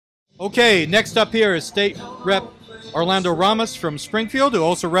Okay, next up here is State Rep Orlando Ramos from Springfield, who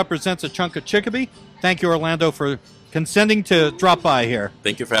also represents a chunk of Chicopee. Thank you, Orlando, for consenting to drop by here.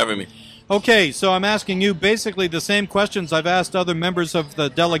 Thank you for having me. Okay, so I'm asking you basically the same questions I've asked other members of the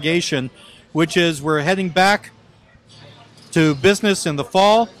delegation, which is we're heading back to business in the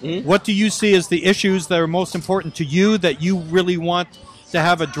fall. Mm-hmm. What do you see as the issues that are most important to you that you really want to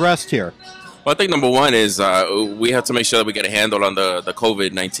have addressed here? Well, I think number one is we have to make sure that we get a handle on the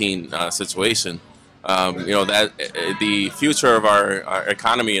COVID-19 situation. That the future of our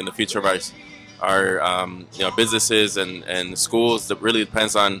economy and the future of our businesses and schools, that really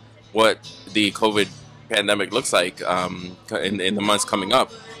depends on what the COVID pandemic looks like in the months coming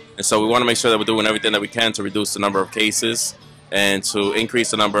up. And so we want to make sure that we're doing everything that we can to reduce the number of cases and to increase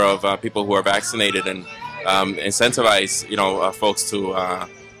the number of people who are vaccinated and incentivize folks to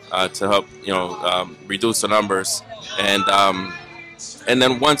help reduce the numbers. And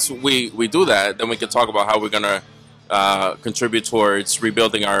then once we do that, then we can talk about how we're going to contribute towards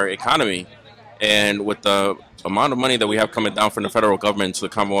rebuilding our economy. And with the amount of money that we have coming down from the federal government to the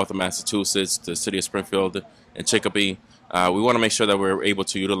Commonwealth of Massachusetts, the city of Springfield, and Chicopee, we want to make sure that we're able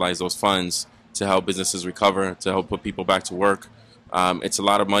to utilize those funds to help businesses recover, to help put people back to work. It's a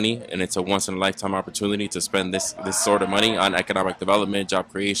lot of money, and it's a once-in-a-lifetime opportunity to spend this sort of money on economic development, job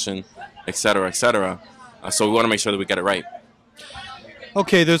creation, et cetera, et cetera. So we want to make sure that we get it right.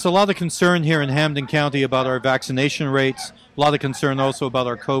 Okay, there's a lot of concern here in Hampden County about our vaccination rates, a lot of concern also about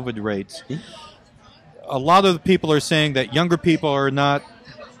our COVID rates. A lot of the people are saying that younger people are not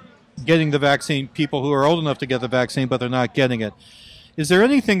getting the vaccine, people who are old enough to get the vaccine, but they're not getting it. Is there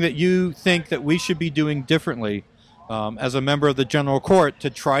anything that you think that we should be doing differently as a member of the General Court to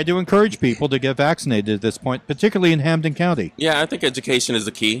try to encourage people to get vaccinated at this point, particularly in Hampden County? Yeah, I think education is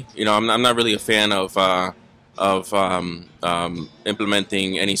the key. I'm not really a fan of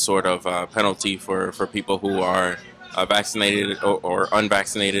implementing any sort of penalty for people who are vaccinated or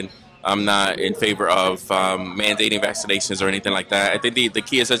unvaccinated. I'm not in favor of mandating vaccinations or anything like that. I think the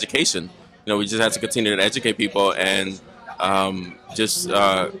key is education. We just have to continue to educate people and just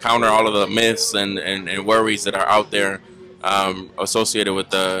counter all of the myths and worries that are out there associated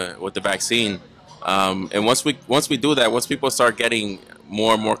with the vaccine. And once we do that, once people start getting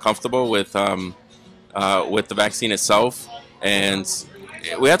more and more comfortable with the vaccine itself, and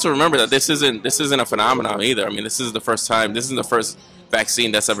we have to remember that this isn't a phenomenon either. I mean, this is the first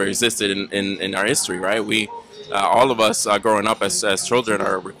vaccine that's ever existed in our history, right? We all of us growing up as children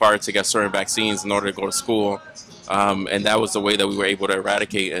are required to get certain vaccines in order to go to school, and that was the way that we were able to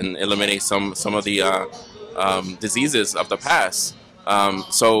eradicate and eliminate some of the diseases of the past.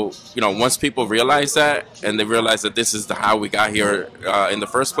 So once people realize that, and they realize that this is how we got here in the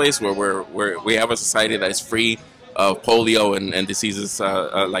first place, where we have a society that is free of polio and diseases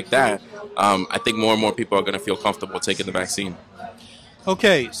like that, I think more and more people are going to feel comfortable taking the vaccine.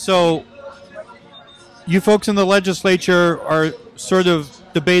 Okay, so you folks in the legislature are sort of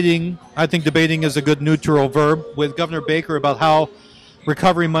debating, I think debating is a good neutral verb, with Governor Baker about how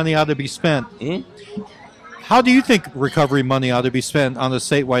recovery money ought to be spent. Mm-hmm. How do you think recovery money ought to be spent on a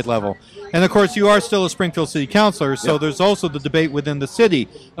statewide level? And, of course, you are still a Springfield City Councilor, so there's also the debate within the city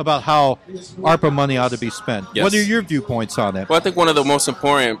about how ARPA money ought to be spent. Yes. What are your viewpoints on it? Well, I think one of the most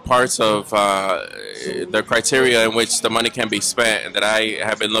important parts of the criteria in which the money can be spent, and that I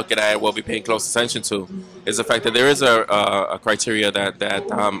have been looking at and will be paying close attention to, is the fact that there is a criteria that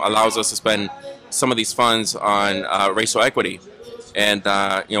allows us to spend some of these funds on racial equity. And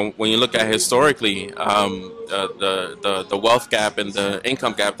when you look at historically the wealth gap and the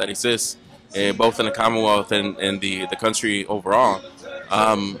income gap that exists both in the Commonwealth and in the country overall,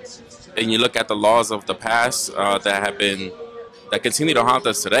 and you look at the laws of the past that continue to haunt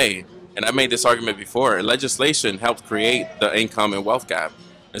us today. And I made this argument before. Legislation helped create the income and wealth gap,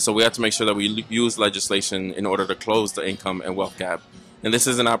 and so we have to make sure that we use legislation in order to close the income and wealth gap. And this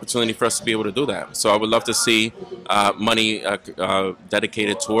is an opportunity for us to be able to do that. So I would love to see money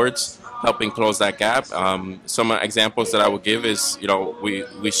dedicated towards helping close that gap. Some examples that I would give is,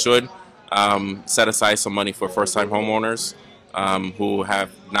 we should set aside some money for first-time homeowners who have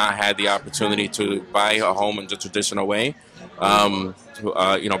not had the opportunity to buy a home in the traditional way.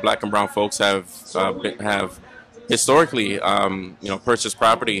 Black and brown folks have historically, purchased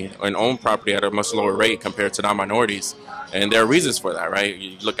property and owned property at a much lower rate compared to non-minorities. And there are reasons for that, right?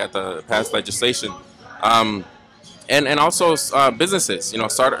 You look at the past legislation. And also businesses,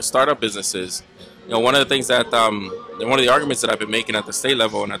 startup businesses. One of the things that, one of the arguments that I've been making at the state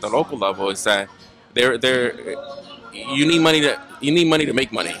level and at the local level is that you need money to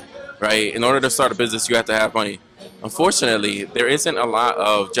make money, right? In order to start a business, you have to have money. Unfortunately, there isn't a lot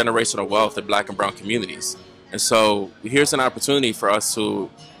of generational wealth in Black and brown communities. And so here's an opportunity for us to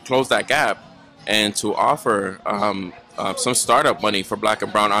close that gap and to offer some startup money for Black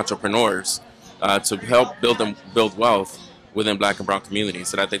and brown entrepreneurs to help build wealth within Black and brown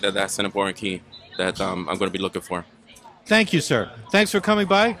communities. And I think that that's an important key that I'm going to be looking for. Thank you, sir. Thanks for coming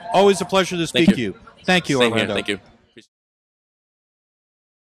by. Always a pleasure to speak to you. Thank you, Same Orlando. here. Thank you.